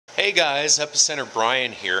Hey guys, Epicenter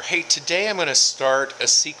Brian here. Hey, today I'm going to start a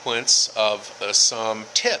sequence of some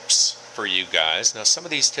tips for you guys. Now, some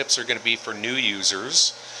of these tips are going to be for new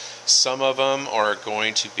users. Some of them are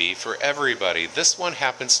going to be for everybody. This one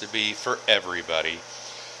happens to be for everybody.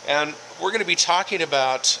 And we're going to be talking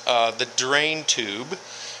about the drain tube,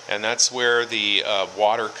 and that's where the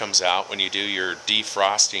water comes out when you do your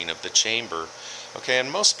defrosting of the chamber. Okay,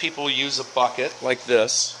 and most people use a bucket like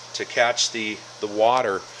this to catch the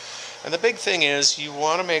water. And the big thing is you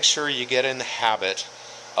want to make sure you get in the habit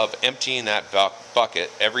of emptying that bucket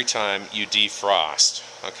every time you defrost,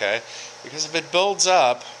 okay? Because if it builds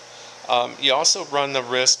up, you also run the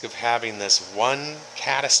risk of having this one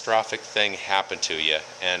catastrophic thing happen to you.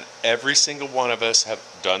 And every single one of us have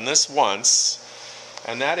done this once,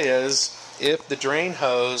 and that is if the drain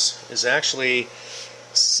hose is actually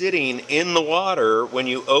sitting in the water when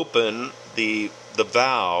you open the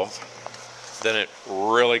valve, then it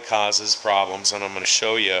really causes problems, and I'm going to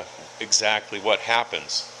show you exactly what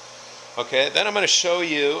happens. Okay, then I'm going to show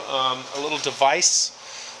you a little device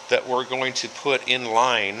that we're going to put in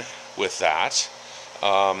line with that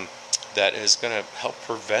that is going to help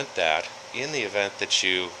prevent that in the event that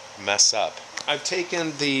you mess up. I've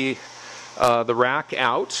taken the rack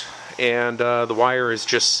out, and the wire is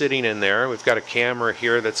just sitting in there. We've got a camera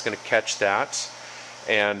here that's going to catch that,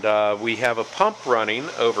 and we have a pump running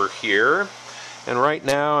over here. And right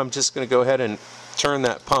now I'm just going to go ahead and turn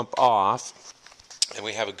that pump off, and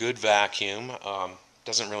we have a good vacuum.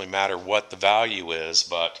 Doesn't really matter what the value is,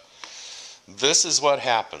 but this is what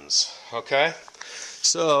happens. Okay,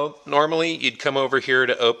 so normally you'd come over here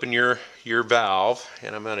to open your valve,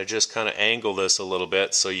 and I'm going to just kind of angle this a little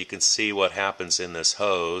bit so you can see what happens in this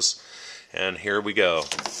hose. And here we go.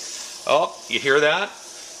 Oh, you hear that?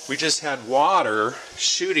 We just had water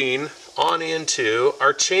shooting on into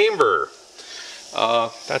our chamber.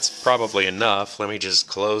 That's probably enough. Let me just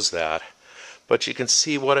close that. But you can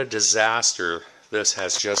see what a disaster this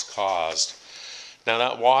has just caused. Now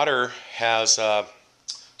that water has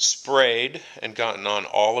sprayed and gotten on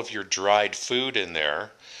all of your dried food in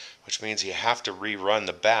there, which means you have to rerun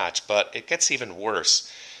the batch. But it gets even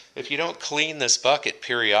worse. If you don't clean this bucket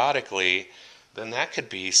periodically, then that could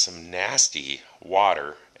be some nasty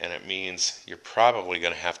water, and it means you're probably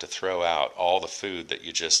going to have to throw out all the food that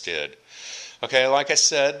you just did. Okay, like I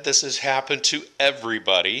said, this has happened to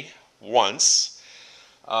everybody once.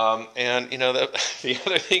 And you know, the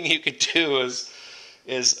other thing you could do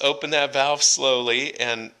is open that valve slowly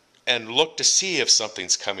and look to see if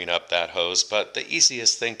something's coming up that hose. But the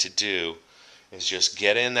easiest thing to do is just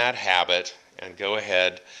get in that habit and go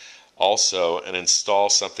ahead also and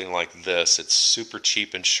install something like this. It's super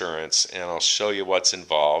cheap insurance, and I'll show you what's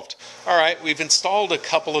involved. Alright, we've installed a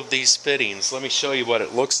couple of these fittings. Let me show you what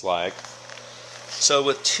it looks like. So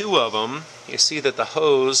with two of them, you see that the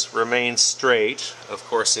hose remains straight. Of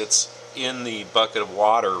course, it's in the bucket of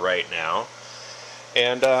water right now.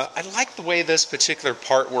 And I like the way this particular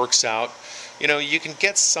part works out. You know, you can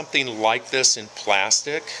get something like this in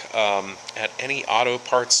plastic at any auto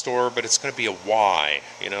parts store, but it's going to be a Y.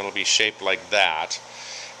 You know, it'll be shaped like that.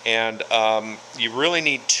 And you really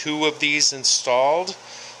need two of these installed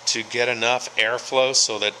to get enough airflow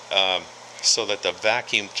so that the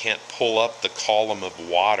vacuum can't pull up the column of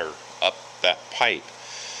water up that pipe.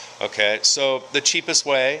 Okay, so the cheapest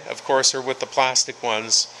way, of course, are with the plastic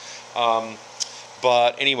ones.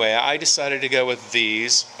 But anyway, I decided to go with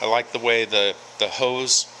these. I like the way the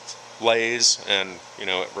hose lays, and you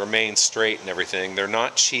know, it remains straight and everything. They're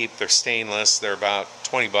not cheap, they're stainless, they're about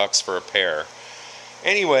 20 bucks for a pair.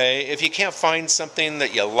 Anyway, if you can't find something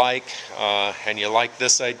that you like, and you like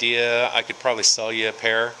this idea, I could probably sell you a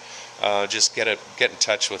pair. Just get in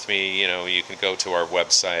touch with me. You know, you can go to our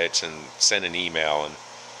website and send an email, and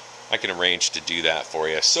I can arrange to do that for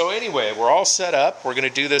you. So anyway, we're all set up. We're going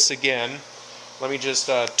to do this again. Let me just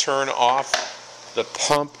turn off the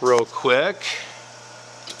pump real quick.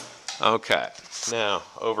 Okay, now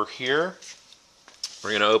over here, we're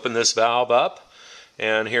going to open this valve up,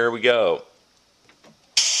 and here we go.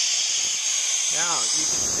 Now you can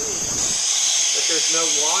see that there's no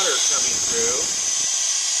water coming through.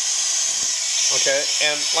 Okay,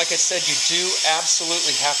 and like I said, you do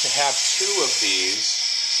absolutely have to have two of these,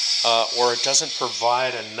 or it doesn't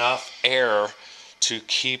provide enough air to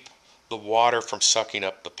keep the water from sucking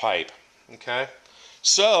up the pipe. Okay,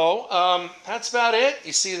 so that's about it.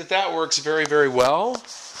 You see that that works very, very well,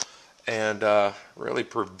 and really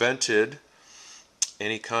prevented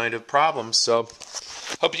any kind of problems. So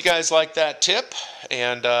hope you guys like that tip,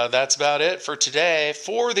 and that's about it for today.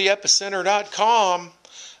 For the Epicenter.com,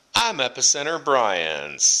 I'm Epicenter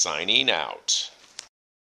Brian, signing out.